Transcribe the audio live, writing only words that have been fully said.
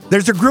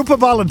There's a group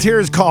of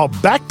volunteers called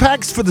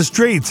Backpacks for the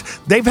Streets.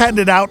 They've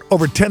handed out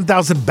over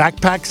 10,000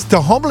 backpacks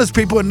to homeless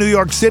people in New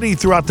York City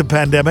throughout the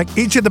pandemic.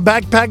 Each of the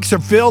backpacks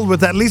are filled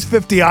with at least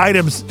 50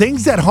 items,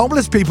 things that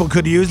homeless people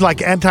could use, like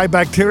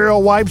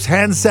antibacterial wipes,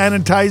 hand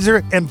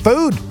sanitizer, and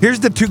food. Here's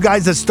the two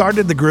guys that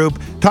started the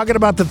group talking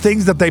about the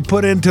things that they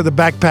put into the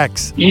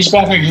backpacks. Each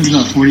backpack has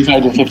about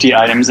 45 to 50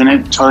 items in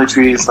it.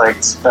 Toiletries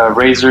like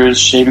razors,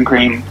 shaving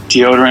cream,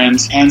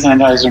 deodorant, hand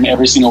sanitizer in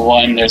every single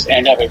one. There's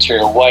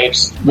antibacterial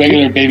wipes,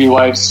 regular baby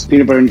wipes,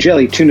 peanut butter and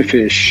jelly, tuna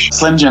fish,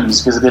 Slim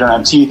Jims, because if they don't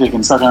have teeth, they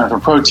can suck on it for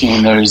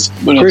protein. There's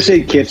first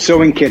aid kits,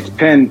 sewing kits,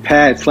 pen,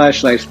 pads,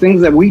 flashlights, things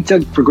that we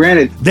took for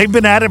granted. They've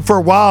been at it for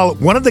a while.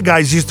 One of the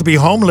guys used to be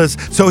homeless,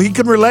 so he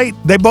can relate.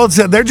 They both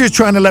said they're just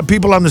trying to let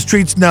people on the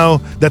streets know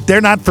that they're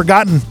not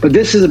forgotten. But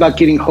this is about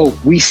getting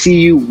hope. We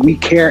see you, we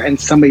care, and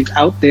somebody's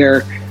out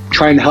there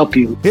trying to help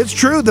you. It's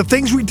true. The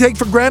things we take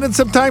for granted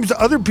sometimes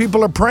other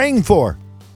people are praying for.